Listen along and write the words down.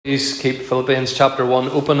Please keep Philippians chapter 1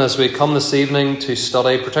 open as we come this evening to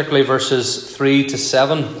study particularly verses 3 to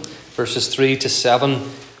 7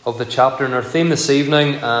 of the chapter. And our theme this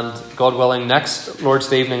evening, and God willing next Lord's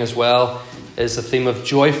Day evening as well, is the theme of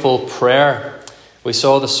joyful prayer. We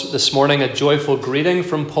saw this morning a joyful greeting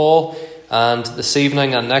from Paul, and this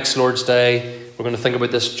evening and next Lord's Day we're going to think about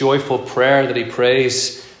this joyful prayer that he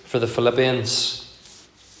prays for the Philippians.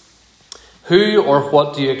 Who or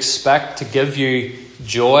what do you expect to give you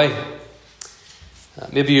joy?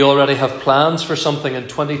 Maybe you already have plans for something in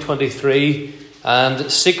 2023,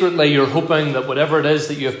 and secretly you're hoping that whatever it is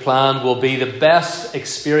that you have planned will be the best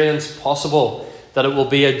experience possible, that it will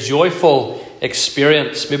be a joyful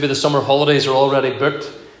experience. Maybe the summer holidays are already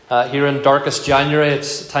booked. Here in darkest January,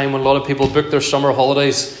 it's a time when a lot of people book their summer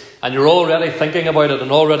holidays, and you're already thinking about it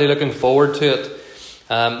and already looking forward to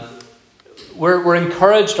it. We're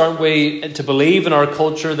encouraged, aren't we, to believe in our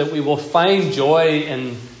culture that we will find joy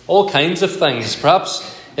in all kinds of things.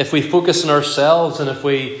 Perhaps if we focus on ourselves and if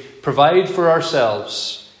we provide for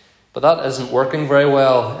ourselves. But that isn't working very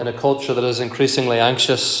well in a culture that is increasingly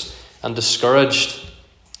anxious and discouraged.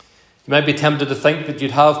 You might be tempted to think that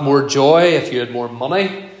you'd have more joy if you had more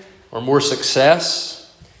money or more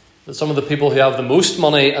success. But some of the people who have the most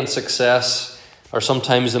money and success are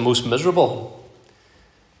sometimes the most miserable.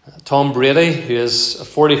 Tom Brady, who is a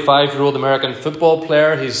 45-year-old American football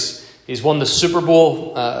player, he's won the Super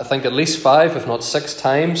Bowl, I think at least 5, if not 6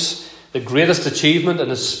 times. The greatest achievement in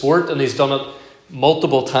his sport, and he's done it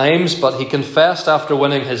multiple times. But he confessed after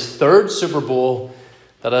winning his 3rd Super Bowl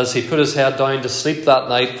that as he put his head down to sleep that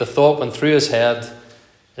night, the thought went through his head,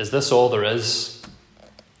 is this all there is?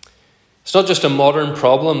 It's not just a modern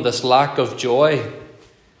problem, this lack of joy.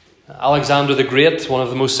 Alexander the Great, one of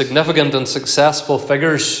the most significant and successful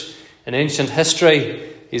figures in ancient history,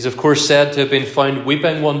 he's of course said to have been found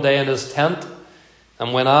weeping one day in his tent.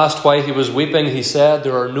 And when asked why he was weeping, he said,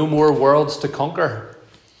 "There are no more worlds to conquer."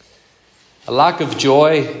 A lack of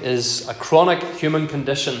joy is a chronic human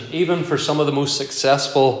condition, even for some of the most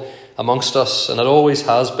successful amongst us, and it always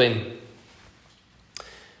has been.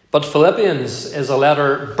 But Philippians is a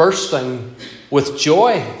letter bursting with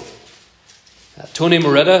joy. Tony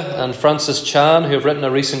Merida and Francis Chan, who have written a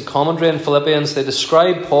recent commentary on Philippians, they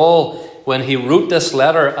describe Paul when he wrote this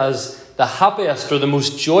letter as the happiest or the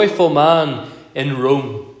most joyful man in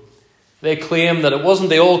Rome. They claim that it wasn't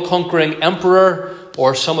the all-conquering emperor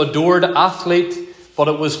or some adored athlete, but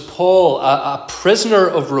it was Paul, a prisoner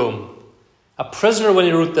of Rome, a prisoner when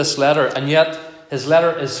he wrote this letter, and yet his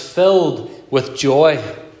letter is filled with joy.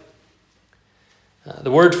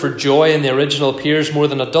 The word for joy in the original appears more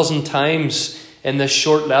than a dozen times in this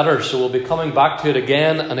short letter, so we'll be coming back to it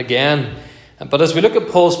again and again. But as we look at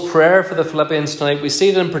Paul's prayer for the Philippians tonight, we see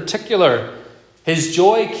that in particular his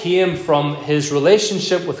joy came from his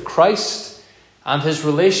relationship with Christ and his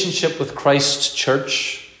relationship with Christ's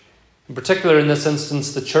church. In particular, in this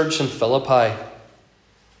instance, the church in Philippi.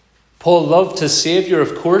 Paul loved his Saviour,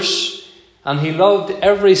 of course, and he loved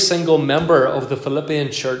every single member of the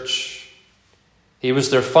Philippian church. He was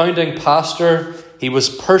their founding pastor. He was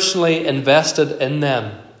personally invested in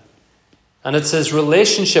them. And it's his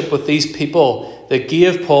relationship with these people that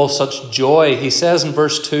gave Paul such joy. He says in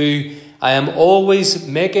verse 2, "I am always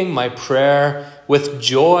making my prayer with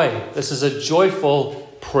joy." This is a joyful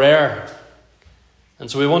prayer.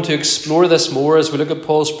 And so we want to explore this more as we look at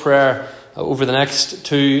Paul's prayer over the next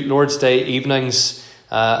 2 Lord's Day evenings.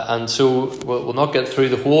 And so we'll not get through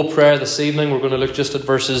the whole prayer this evening. We're going to look just at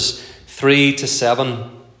verses 3 to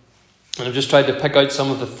 7. And I've just tried to pick out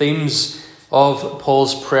some of the themes of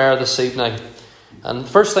Paul's prayer this evening. And the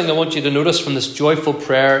first thing I want you to notice from this joyful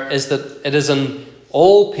prayer is that it is an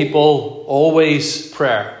all people, always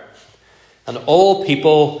prayer. An all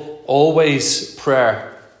people, always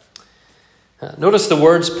prayer. Notice the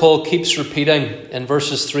words Paul keeps repeating in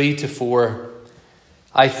verses 3 to 4.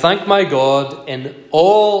 "I thank my God in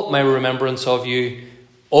all my remembrance of you,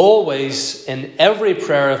 always in every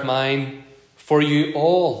prayer of mine for you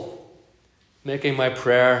all, making my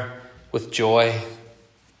prayer with joy."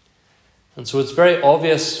 And so it's very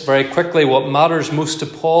obvious very quickly what matters most to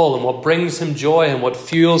Paul and what brings him joy and what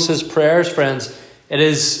fuels his prayers, friends. It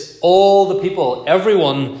is all the people,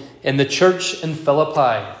 everyone in the church in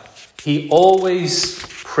Philippi. He always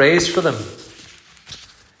prays for them.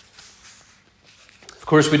 Of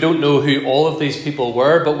course, we don't know who all of these people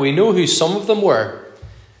were, but we know who some of them were.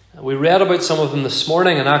 We read about some of them this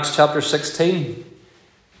morning in Acts chapter 16.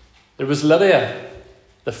 There was Lydia,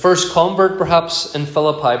 the first convert perhaps in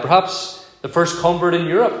Philippi, perhaps the first convert in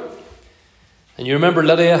Europe. And you remember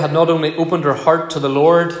Lydia had not only opened her heart to the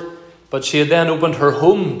Lord, but she had then opened her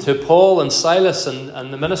home to Paul and Silas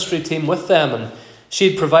and the ministry team with them, and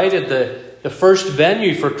she had provided the first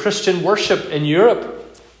venue for Christian worship in Europe.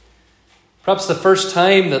 Perhaps the first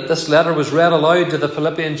time that this letter was read aloud to the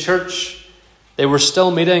Philippian church, they were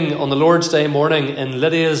still meeting on the Lord's Day morning in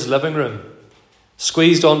Lydia's living room,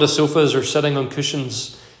 squeezed onto sofas or sitting on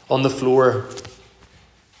cushions on the floor.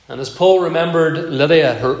 And as Paul remembered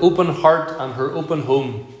Lydia, her open heart and her open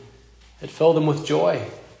home, it filled him with joy,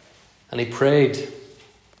 and he prayed.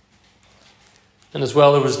 And as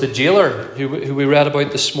well, there was the jailer who we read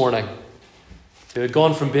about this morning, who had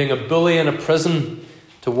gone from being a bully in a prison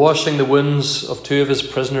to washing the wounds of two of his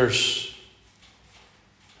prisoners.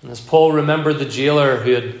 And as Paul remembered the jailer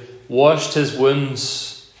who had washed his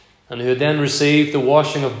wounds and who had then received the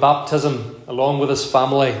washing of baptism along with his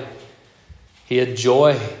family, he had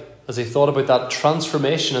joy as he thought about that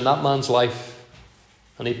transformation in that man's life,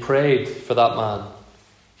 and he prayed for that man.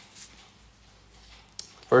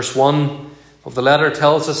 Verse 1 of the letter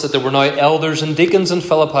tells us that there were now elders and deacons in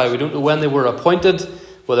Philippi. We don't know when they were appointed,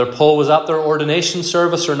 whether Paul was at their ordination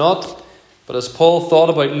service or not. But as Paul thought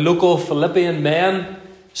about local Philippian men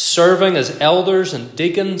serving as elders and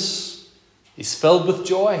deacons, he's filled with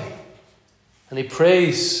joy. And he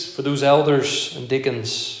prays for those elders and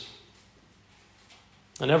deacons.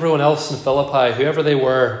 And everyone else in Philippi, whoever they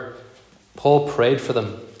were, Paul prayed for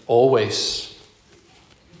them always.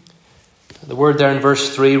 The word there in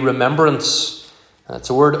verse 3, remembrance, it's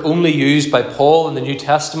a word only used by Paul in the New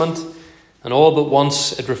Testament. And all but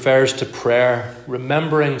once it refers to prayer,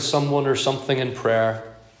 remembering someone or something in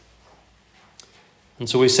prayer. And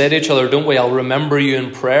so we say to each other, don't we, I'll remember you in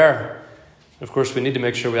prayer. Of course, we need to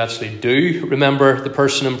make sure we actually do remember the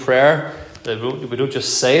person in prayer. We don't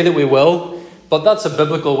just say that we will, but that's a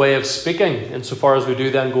biblical way of speaking, insofar as we do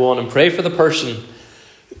then go on and pray for the person.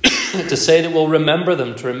 To say that we'll remember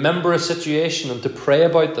them, to remember a situation and to pray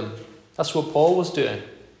about them. That's what Paul was doing.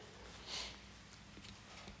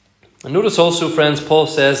 And notice also, friends, Paul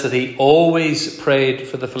says that he always prayed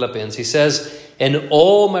for the Philippians. He says, in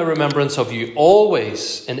all my remembrance of you,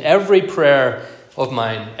 always, in every prayer of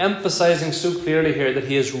mine, emphasizing so clearly here that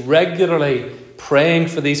he is regularly praying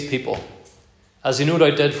for these people, as he no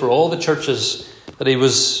doubt did for all the churches that he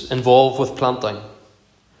was involved with planting.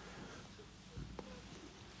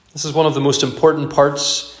 This is one of the most important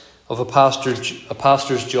parts of a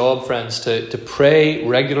pastor's job, friends, to pray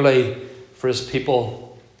regularly for his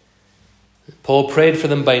people. Paul prayed for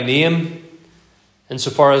them by name.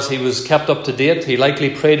 Insofar as he was kept up to date, he likely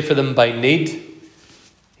prayed for them by need.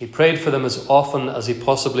 He prayed for them as often as he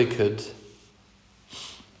possibly could.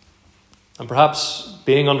 And perhaps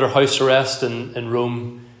being under house arrest in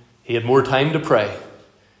Rome, he had more time to pray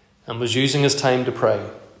and was using his time to pray.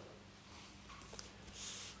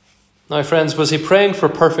 Now, friends, was he praying for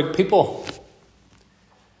perfect people?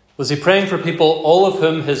 Was he praying for people, all of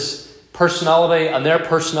whom his personality and their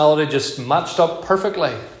personality just matched up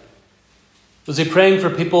perfectly? Was he praying for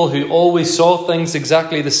people who always saw things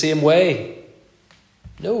exactly the same way?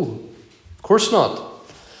 No, of course not.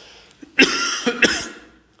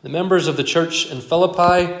 The members of the church in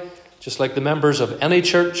Philippi, just like the members of any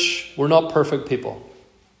church, were not perfect people.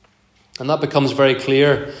 And that becomes very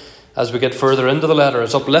clear as we get further into the letter.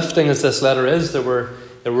 As uplifting as this letter is, there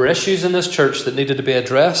were issues in this church that needed to be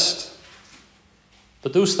addressed.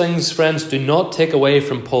 But those things, friends, do not take away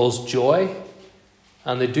from Paul's joy,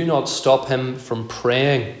 and they do not stop him from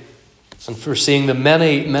praying and for seeing the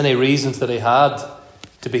many, many reasons that he had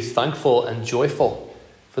to be thankful and joyful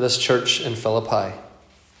for this church in Philippi.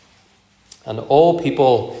 And all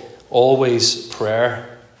people always pray.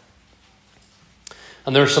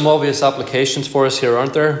 And there are some obvious applications for us here,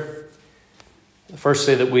 aren't there?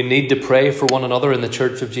 Firstly, that we need to pray for one another in the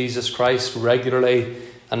Church of Jesus Christ regularly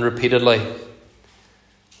and repeatedly.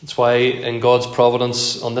 That's why in God's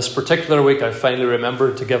providence on this particular week I finally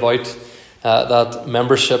remembered to give out that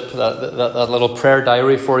membership, that little prayer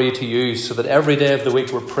diary for you to use, so that every day of the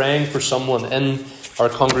week we're praying for someone in our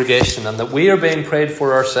congregation and that we are being prayed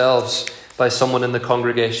for ourselves by someone in the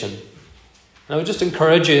congregation. And I would just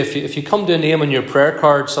encourage you, if you come to a name on your prayer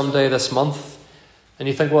card someday this month and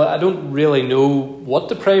you think, well, I don't really know what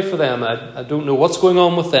to pray for them, I don't know what's going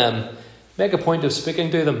on with them, make a point of speaking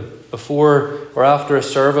to them before or after a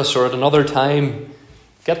service or at another time.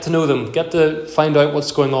 Get to know them, get to find out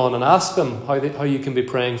what's going on and ask them how you can be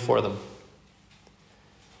praying for them.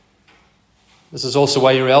 This is also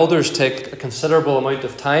why your elders take a considerable amount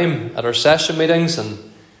of time at our session meetings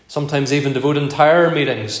and sometimes even devote entire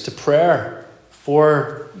meetings to prayer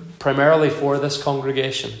primarily for this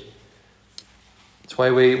congregation. That's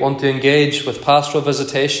why we want to engage with pastoral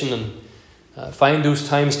visitation and find those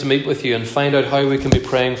times to meet with you and find out how we can be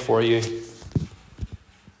praying for you.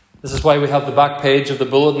 This is why we have the back page of the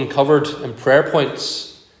bulletin covered in prayer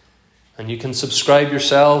points. And you can subscribe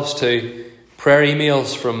yourselves to prayer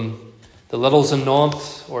emails from the Littles in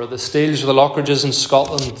Nantes, or the Steels or the Lockridges in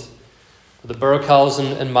Scotland, or the Burricals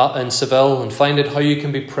in Seville, and find out how you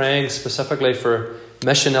can be praying specifically for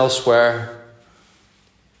mission elsewhere.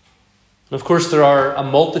 And of course there are a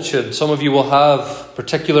multitude. Some of you will have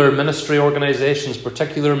particular ministry organisations,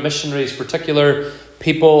 particular missionaries, particular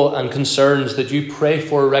people and concerns that you pray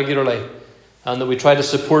for regularly and that we try to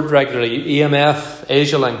support regularly. EMF,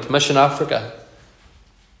 AsiaLink, Mission Africa.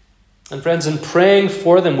 And friends, in praying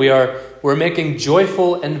for them, we're making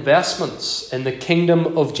joyful investments in the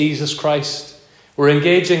kingdom of Jesus Christ. We're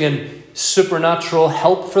engaging in supernatural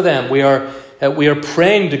help for them. We are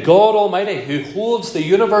praying to God Almighty, who holds the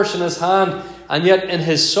universe in his hand, and yet in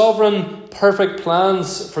his sovereign, perfect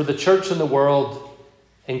plans for the church and the world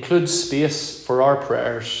includes space for our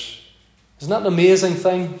prayers. Isn't that an amazing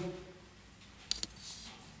thing?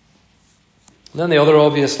 And then the other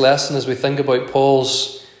obvious lesson as we think about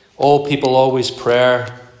Paul's all people always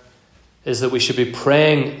prayer is that we should be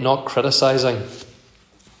praying, not criticizing.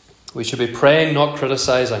 We should be praying, not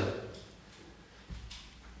criticizing.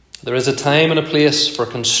 There is a time and a place for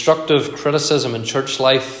constructive criticism in church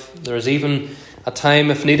life. There is even a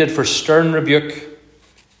time, if needed, for stern rebuke.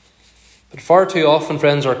 But far too often,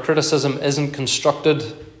 friends, our criticism isn't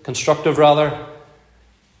constructive. It's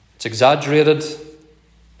exaggerated,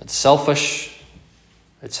 it's selfish,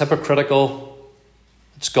 it's hypocritical,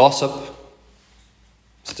 it's gossip,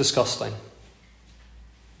 it's disgusting.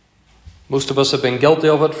 Most of us have been guilty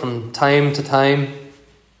of it from time to time.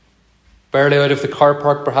 Barely out of the car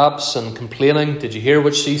park perhaps and complaining. Did you hear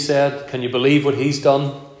what she said? Can you believe what he's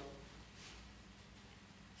done?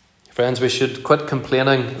 Friends, we should quit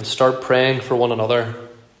complaining and start praying for one another.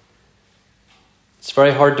 It's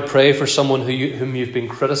very hard to pray for someone whom you've been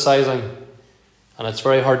criticizing, and it's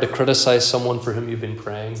very hard to criticize someone for whom you've been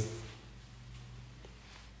praying.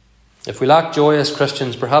 If we lack joy as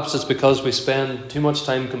Christians, perhaps it's because we spend too much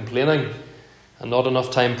time complaining and not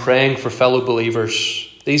enough time praying for fellow believers.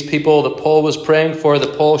 These people that Paul was praying for,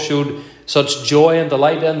 that Paul showed such joy and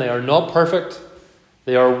delight in, they are not perfect.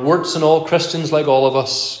 They are warts and all Christians like all of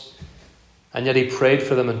us. And yet he prayed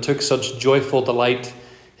for them and took such joyful delight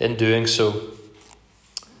in doing so.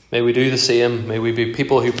 May we do the same. May we be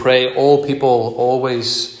people who pray all people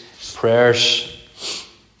always prayers.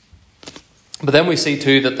 But then we see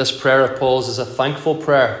too that this prayer of Paul's is a thankful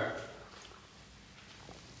prayer.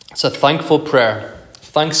 It's a thankful prayer.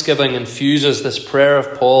 Thanksgiving infuses this prayer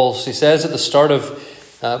of Paul's. He says at the start of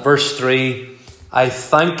verse 3, I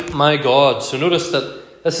thank my God. So notice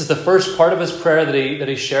that this is the first part of his prayer that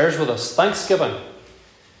he shares with us. Thanksgiving.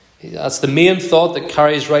 That's the main thought that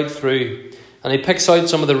carries right through. And he picks out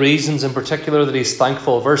some of the reasons in particular that he's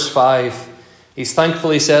thankful. Verse 5. He's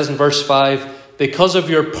thankful, he says in verse 5, because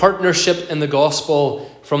of your partnership in the gospel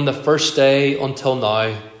from the first day until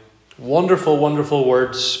now. Wonderful, wonderful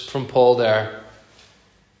words from Paul there.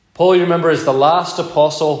 Paul, you remember, is the last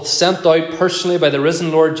apostle sent out personally by the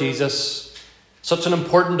risen Lord Jesus. Such an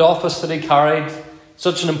important office that he carried.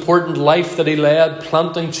 Such an important life that he led,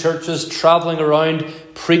 planting churches, travelling around,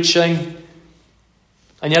 preaching.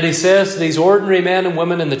 And yet he says to these ordinary men and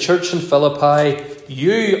women in the church in Philippi,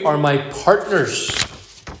 you are my partners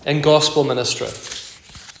in gospel ministry.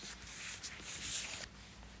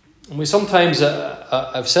 And we sometimes,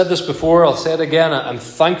 I've said this before, I'll say it again, I'm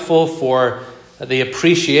thankful for the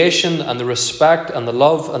appreciation and the respect and the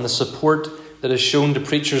love and the support that is shown to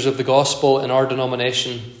preachers of the gospel in our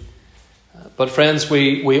denomination. But friends,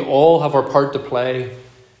 we all have our part to play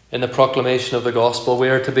in the proclamation of the gospel. We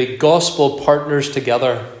are to be gospel partners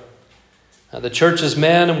together. The church is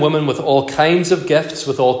men and women with all kinds of gifts,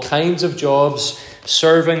 with all kinds of jobs,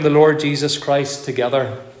 serving the Lord Jesus Christ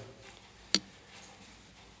together.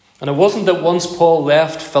 And it wasn't that once Paul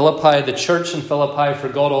left Philippi, the church in Philippi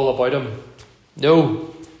forgot all about him.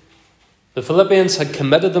 No, the Philippians had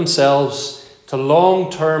committed themselves to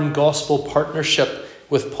long-term gospel partnership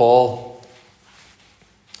with Paul.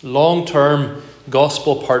 Long-term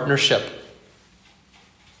gospel partnership.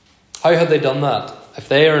 How had they done that? If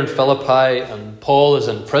they are in Philippi and Paul is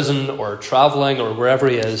in prison or travelling or wherever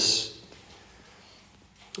he is.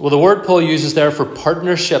 Well, the word Paul uses there for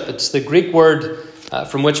partnership, it's the Greek word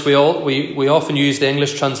from which we often use the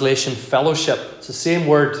English translation fellowship. It's the same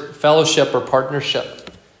word, fellowship or partnership.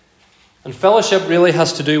 And fellowship really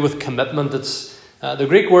has to do with commitment. It's the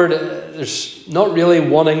Greek word, there's not really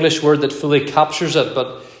one English word that fully captures it,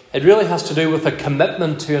 but it really has to do with a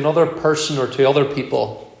commitment to another person or to other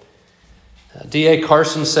people. D.A.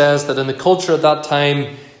 Carson says that in the culture at that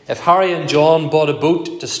time, if Harry and John bought a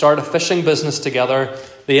boat to start a fishing business together,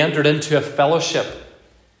 they entered into a fellowship.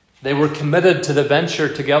 They were committed to the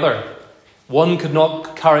venture together. One could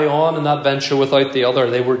not carry on in that venture without the other.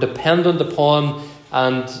 They were dependent upon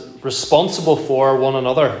and responsible for one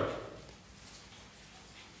another.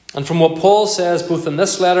 And from what Paul says, both in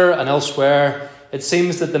this letter and elsewhere, it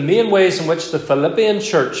seems that the main ways in which the Philippian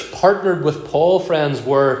church partnered with Paul, friends,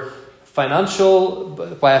 were by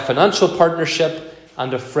a financial partnership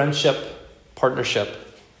and a friendship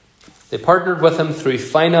partnership. They partnered with him through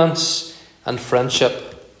finance and friendship.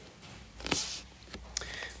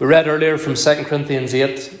 We read earlier from 2 Corinthians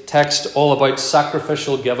 8, text all about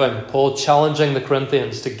sacrificial giving. Paul challenging the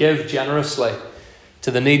Corinthians to give generously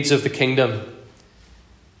to the needs of the kingdom.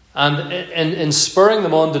 And in spurring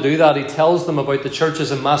them on to do that, he tells them about the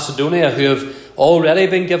churches in Macedonia who have already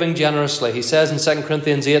been giving generously. He says in 2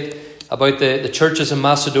 Corinthians 8 about the churches in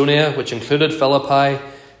Macedonia, which included Philippi.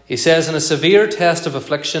 He says, in a severe test of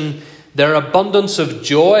affliction, their abundance of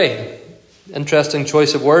joy, interesting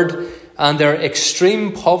choice of word, and their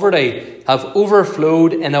extreme poverty have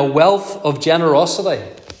overflowed in a wealth of generosity.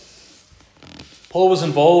 Paul was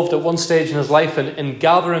involved at one stage in his life in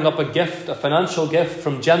gathering up a gift, a financial gift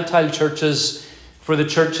from Gentile churches for the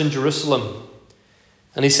church in Jerusalem.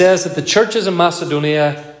 And he says that the churches in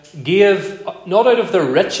Macedonia gave not out of their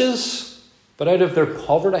riches, but out of their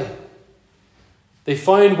poverty. They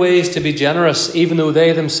found ways to be generous, even though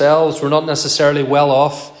they themselves were not necessarily well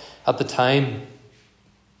off at the time.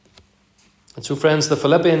 And so, friends, the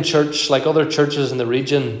Philippian church, like other churches in the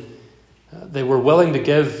region, they were willing to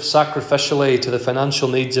give sacrificially to the financial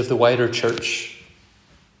needs of the wider church.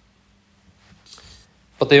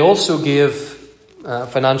 But they also gave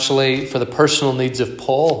financially for the personal needs of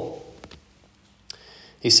Paul.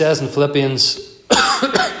 He says in Philippians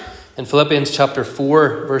chapter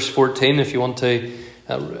 4, verse 14, if you want to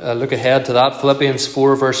look ahead to that, Philippians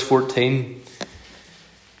 4, verse 14,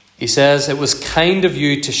 he says, "It was kind of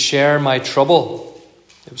you to share my trouble."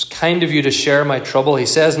 It was kind of you to share my trouble. He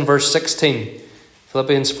says in verse 16,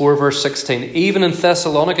 Philippians 4, verse 16, "Even in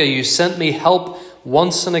Thessalonica you sent me help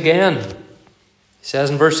once and again." He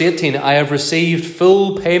says in verse 18, "I have received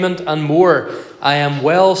full payment and more. I am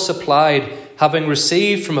well supplied, having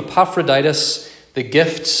received from Epaphroditus the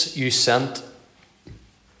gifts you sent."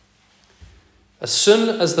 As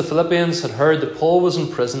soon as the Philippians had heard that Paul was in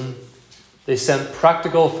prison, they sent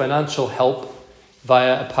practical financial help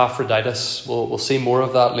via Epaphroditus. We'll see more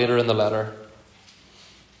of that later in the letter.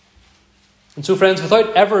 And so, friends,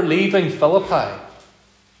 without ever leaving Philippi,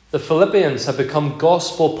 the Philippians have become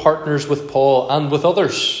gospel partners with Paul and with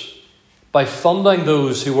others by funding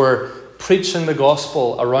those who were preaching the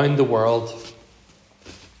gospel around the world.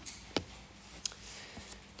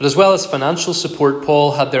 But as well as financial support,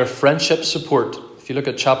 Paul had their friendship support. If you look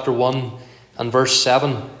at chapter 1 and verse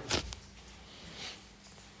 7.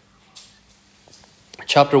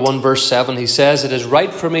 Chapter 1, verse 7, he says, "It is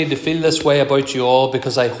right for me to feel this way about you all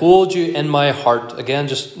because I hold you in my heart." Again,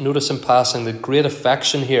 just notice in passing the great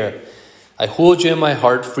affection here. "I hold you in my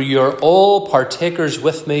heart, for you are all partakers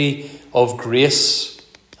with me of grace."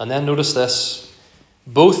 And then notice this,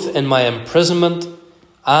 "both in my imprisonment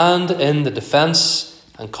and in the defense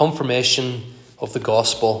and confirmation of the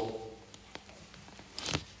gospel."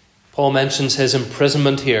 Paul mentions his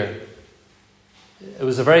imprisonment here. It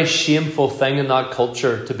was a very shameful thing in that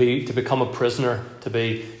culture to become a prisoner, to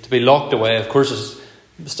be locked away. Of course,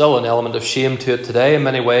 there's still an element of shame to it today in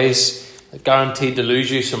many ways. It guaranteed to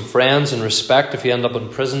lose you some friends and respect if you end up in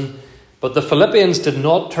prison. But the Philippians did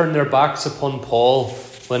not turn their backs upon Paul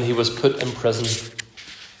when he was put in prison.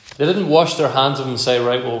 They didn't wash their hands of him and say,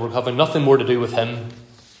 "Right, well, we're having nothing more to do with him."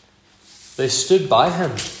 They stood by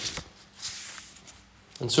him.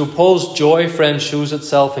 And so Paul's joy, friends, shows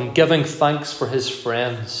itself in giving thanks for his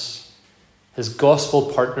friends, his gospel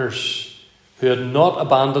partners, who had not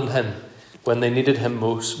abandoned him when he needed them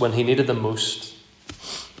most.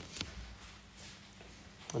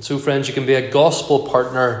 And so, friends, you can be a gospel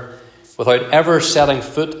partner without ever setting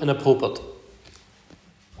foot in a pulpit,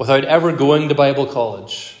 without ever going to Bible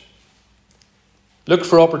college. Look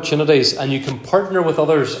for opportunities, and you can partner with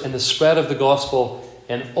others in the spread of the gospel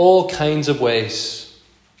in all kinds of ways.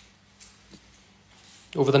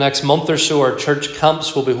 Over the next month or so, our church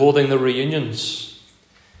camps will be holding their reunions.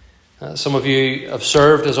 Some of you have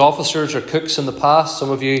served as officers or cooks in the past. Some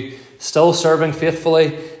of you still serving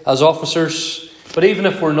faithfully as officers. But even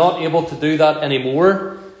if we're not able to do that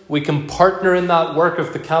anymore, we can partner in that work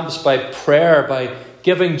of the camps by prayer, by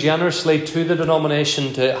giving generously to the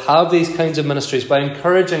denomination to have these kinds of ministries, by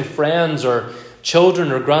encouraging friends or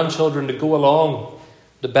children or grandchildren to go along,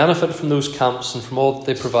 to benefit from those camps and from all that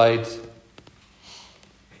they provide.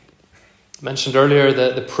 I mentioned earlier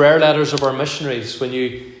the prayer letters of our missionaries. When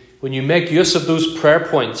you make use of those prayer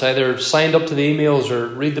points, either signed up to the emails or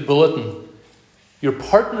read the bulletin, you're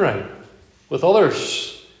partnering with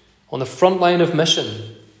others on the front line of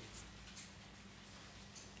mission.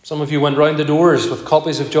 Some of you went round the doors with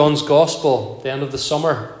copies of John's Gospel at the end of the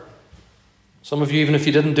summer. Some of you, even if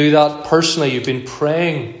you didn't do that personally, you've been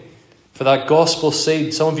praying for that gospel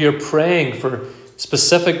seed. Some of you are praying for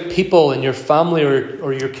specific people in your family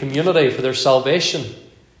or your community for their salvation.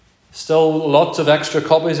 Still lots of extra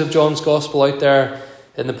copies of John's Gospel out there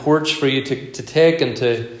in the porch for you to take and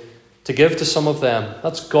to give to some of them.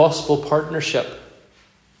 That's gospel partnership.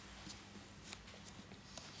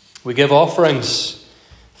 We give offerings,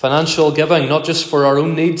 financial giving, not just for our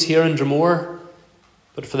own needs here in Dromore,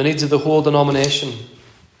 but for the needs of the whole denomination,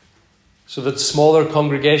 so that smaller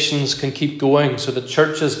congregations can keep going, so that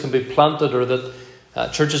churches can be planted, or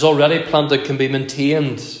that churches already planted can be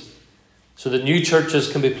maintained, so that new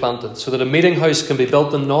churches can be planted, so that a meeting house can be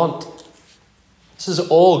built in Nantes. This is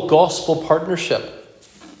all gospel partnership.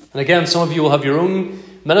 And again, some of you will have your own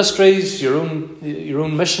ministries, your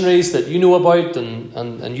own missionaries that you know about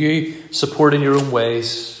and you support in your own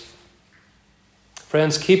ways.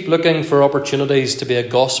 Friends, keep looking for opportunities to be a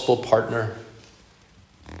gospel partner.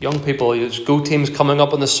 Young people, there's Go teams coming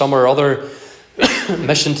up in the summer, other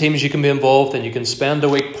mission teams you can be involved in. You can spend a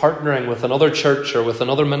week partnering with another church or with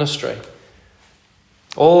another ministry.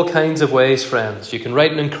 All kinds of ways, friends. You can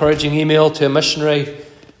write an encouraging email to a missionary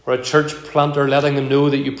or a church planter, letting them know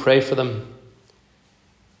that you pray for them.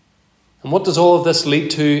 And what does all of this lead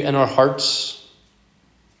to in our hearts?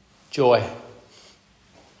 Joy.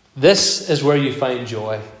 This is where you find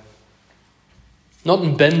joy. Not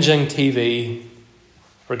in binging TV,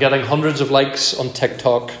 or getting hundreds of likes on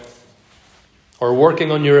TikTok, or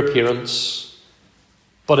working on your appearance,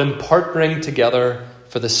 but in partnering together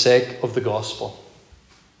for the sake of the gospel.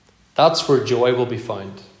 That's where joy will be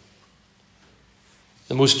found.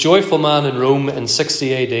 The most joyful man in Rome in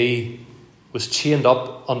 60 AD was chained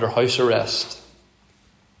up under house arrest.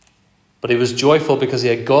 But he was joyful because he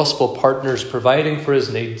had gospel partners providing for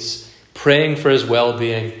his needs, praying for his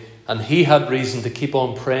well-being, and he had reason to keep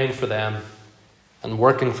on praying for them and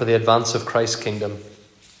working for the advance of Christ's kingdom.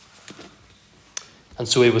 And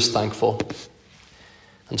so he was thankful.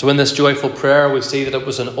 And so in this joyful prayer, we see that it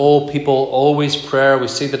was an all people, always prayer. We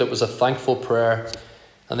see that it was a thankful prayer.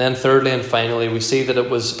 And then thirdly and finally, we see that it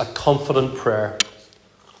was a confident prayer.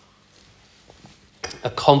 A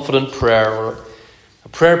confident prayer, or a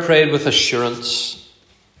prayer prayed with assurance.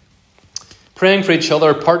 Praying for each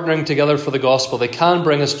other, partnering together for the gospel. They can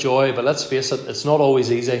bring us joy, but let's face it, it's not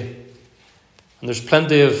always easy. And there's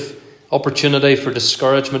plenty of opportunity for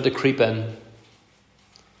discouragement to creep in.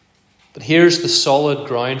 But here's the solid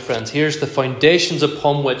ground, friends. Here's the foundations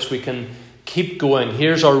upon which we can keep going.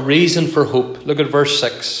 Here's our reason for hope. Look at verse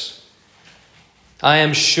 6. I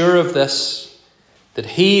am sure of this, that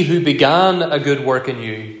he who began a good work in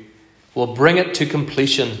you will bring it to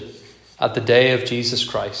completion at the day of Jesus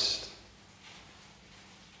Christ.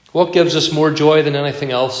 What gives us more joy than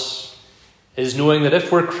anything else is knowing that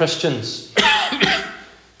if we're Christians,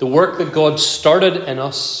 the work that God started in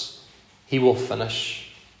us, he will finish.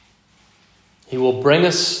 He will bring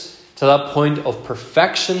us to that point of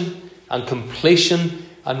perfection and completion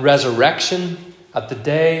and resurrection at the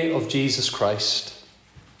day of Jesus Christ.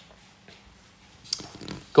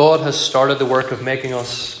 God has started the work of making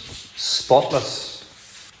us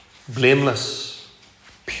spotless, blameless,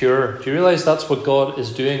 pure. Do you realize that's what God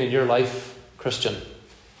is doing in your life, Christian?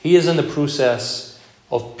 He is in the process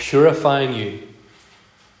of purifying you.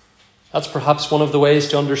 That's perhaps one of the ways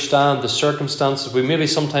to understand the circumstances. We maybe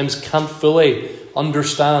sometimes can't fully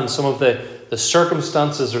understand some of the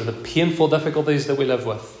circumstances or the painful difficulties that we live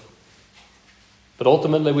with. But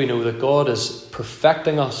ultimately we know that God is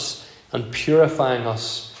perfecting us and purifying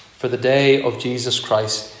us for the day of Jesus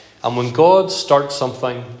Christ. And when God starts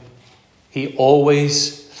something, he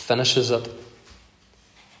always finishes it.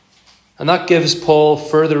 And that gives Paul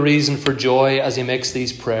further reason for joy as he makes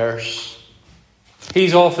these prayers.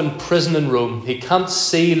 He's off in prison in Rome. He can't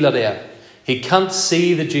see Lydia. He can't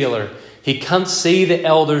see the jailer. He can't see the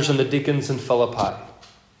elders and the deacons in Philippi.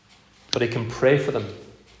 But he can pray for them,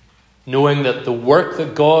 knowing that the work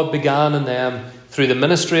that God began in them through the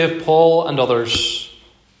ministry of Paul and others,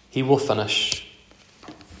 he will finish.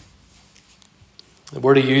 The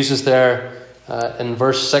word he uses there in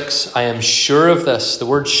verse 6, I am sure of this. The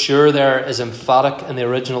word sure there is emphatic in the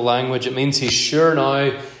original language. It means he's sure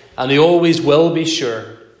now and he always will be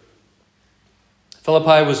sure.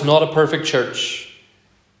 Philippi was not a perfect church,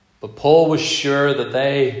 but Paul was sure that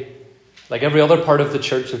they, like every other part of the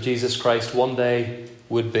church of Jesus Christ, one day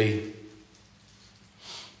would be.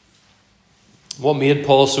 What made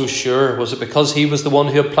Paul so sure? Was it because he was the one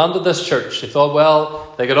who had planted this church? He thought,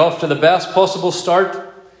 well, they got off to the best possible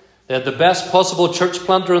start. They had the best possible church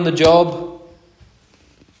planter on the job.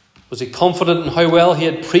 Was he confident in how well he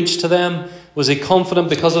had preached to them? Was he confident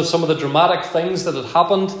because of some of the dramatic things that had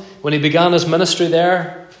happened when he began his ministry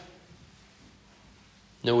there?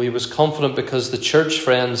 No, he was confident because the church,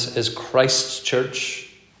 friends, is Christ's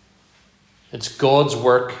church. It's God's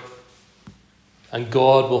work, and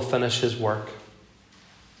God will finish his work.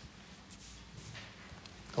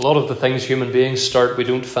 A lot of the things human beings start, we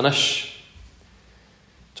don't finish.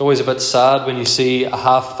 It's always a bit sad when you see a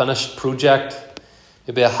half-finished project,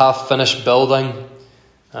 maybe a half-finished building.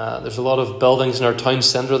 There's a lot of buildings in our town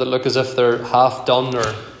centre that look as if they're half done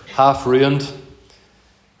or half ruined.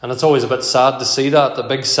 And it's always a bit sad to see that. The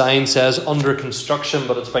big sign says under construction,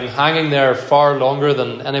 but it's been hanging there far longer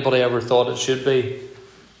than anybody ever thought it should be.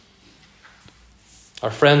 Our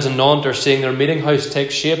friends in Nantes are seeing their meeting house take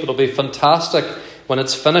shape. It'll be fantastic when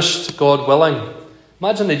it's finished, God willing.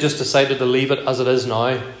 Imagine they just decided to leave it as it is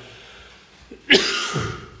now.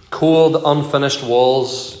 Cold, unfinished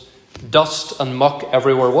walls, dust and muck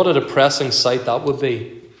everywhere. What a depressing sight that would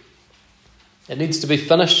be. It needs to be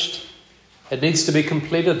finished. It needs to be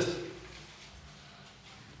completed.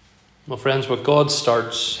 Well, friends, what God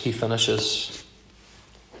starts, he finishes.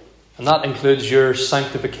 And that includes your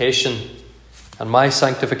sanctification and my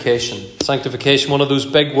sanctification. Sanctification, one of those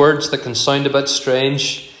big words that can sound a bit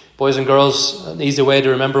strange. Boys and girls, an easy way to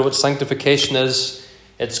remember what sanctification is.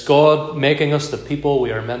 It's God making us the people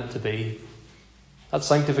we are meant to be. That's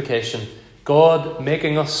sanctification. God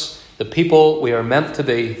making us the people we are meant to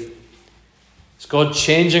be. It's God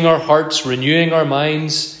changing our hearts, renewing our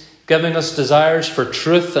minds, giving us desires for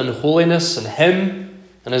truth and holiness and him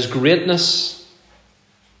and his greatness.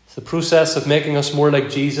 It's the process of making us more like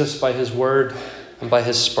Jesus by his word and by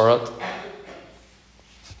his Spirit.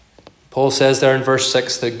 Paul says there in verse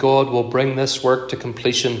 6 that God will bring this work to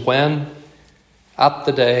completion when? At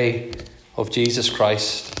the day of Jesus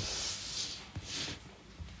Christ.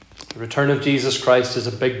 The return of Jesus Christ is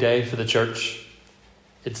a big day for the church.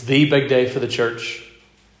 It's the big day for the church.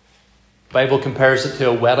 The Bible compares it to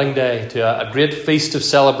a wedding day, to a great feast of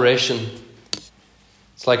celebration.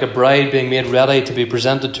 It's like a bride being made ready to be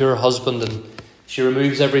presented to her husband, and she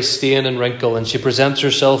removes every stain and wrinkle, and she presents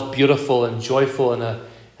herself beautiful and joyful in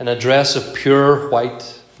a dress of pure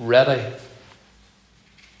white, ready.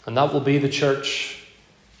 And that will be the church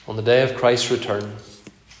on the day of Christ's return.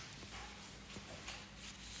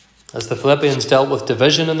 As the Philippians dealt with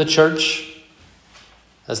division in the church,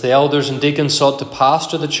 as the elders and deacons sought to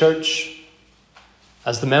pastor the church,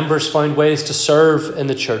 as the members found ways to serve in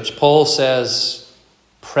the church, Paul says,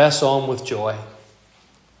 press on with joy,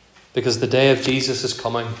 because the day of Jesus is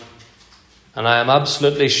coming. And I am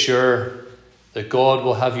absolutely sure that God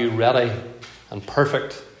will have you ready and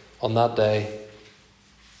perfect on that day.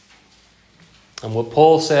 And what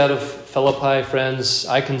Paul said of Philippi, friends,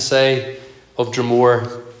 I can say of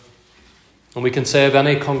Drumore, and we can say of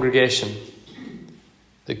any congregation,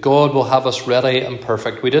 that God will have us ready and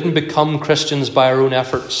perfect. We didn't become Christians by our own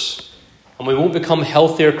efforts. And we won't become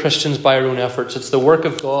healthier Christians by our own efforts. It's the work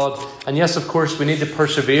of God. And yes, of course, we need to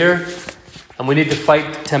persevere. And we need to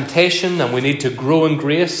fight temptation. And we need to grow in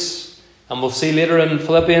grace. And we'll see later in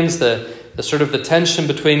Philippians the sort of the tension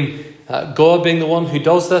between God being the one who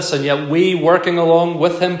does this, and yet we working along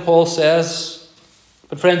with him, Paul says.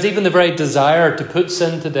 But friends, even the very desire to put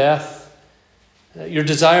sin to death, your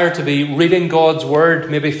desire to be reading God's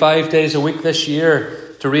word maybe 5 days a week this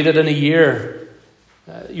year, to read it in a year,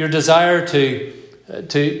 your desire to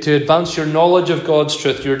advance your knowledge of God's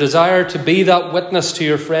truth, your desire to be that witness to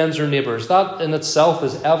your friends or neighbours, that in itself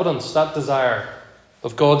is evidence, that desire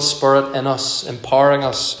of God's Spirit in us, empowering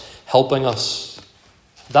us, helping us.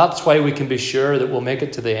 That's why we can be sure that we'll make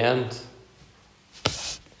it to the end.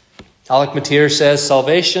 Alec Matier says,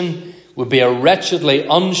 salvation would be a wretchedly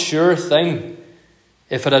unsure thing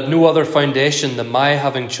if it had no other foundation than my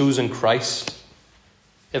having chosen Christ.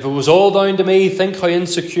 If it was all down to me, think how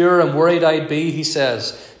insecure and worried I'd be, he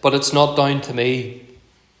says. But it's not down to me.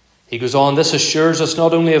 He goes on, this assures us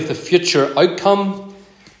not only of the future outcome,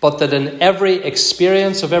 but that in every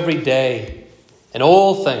experience of every day, in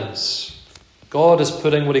all things, God is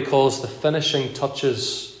putting what he calls the finishing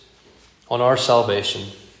touches on our salvation.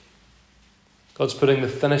 God's putting the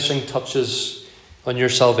finishing touches on your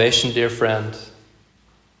salvation, dear friend.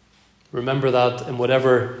 Remember that in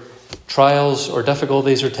whatever trials or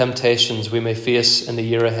difficulties or temptations we may face in the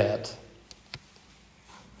year ahead.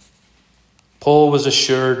 Paul was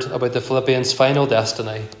assured about the Philippians' final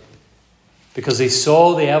destiny because he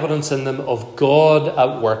saw the evidence in them of God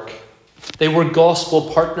at work. They were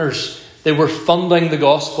gospel partners. They were funding the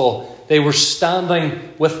gospel. They were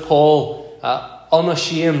standing with Paul,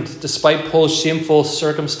 unashamed, despite Paul's shameful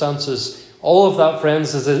circumstances. All of that,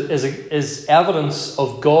 friends, is evidence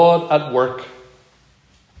of God at work.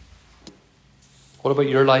 What about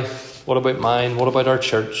your life? What about mine? What about our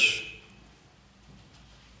church?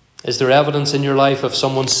 Is there evidence in your life of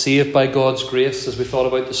someone saved by God's grace, as we thought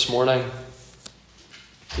about this morning?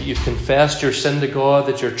 That you've confessed your sin to God,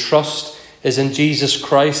 that your trust is in Jesus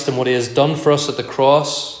Christ and what He has done for us at the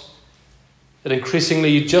cross? That increasingly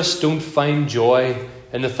you just don't find joy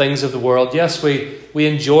in the things of the world. Yes, we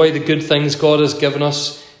enjoy the good things God has given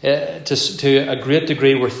us to a great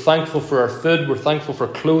degree. We're thankful for our food. We're thankful for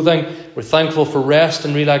clothing. We're thankful for rest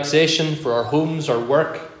and relaxation, for our homes, our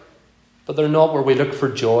work. But they're not where we look for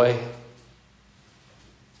joy.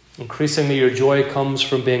 Increasingly, your joy comes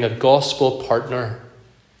from being a gospel partner,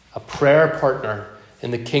 a prayer partner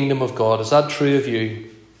in the kingdom of God. Is that true of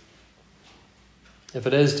you? If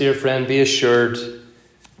it is, dear friend, be assured,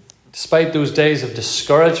 despite those days of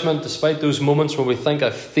discouragement, despite those moments when we think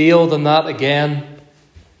I've failed in that again,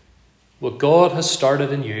 what God has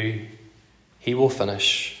started in you, He will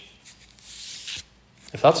finish.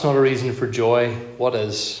 If that's not a reason for joy, what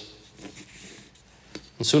is?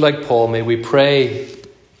 And so, like Paul, may we pray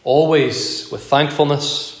always with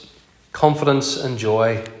thankfulness, confidence and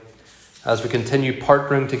joy as we continue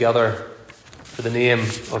partnering together for the name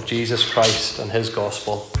of Jesus Christ and His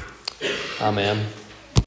gospel. Amen.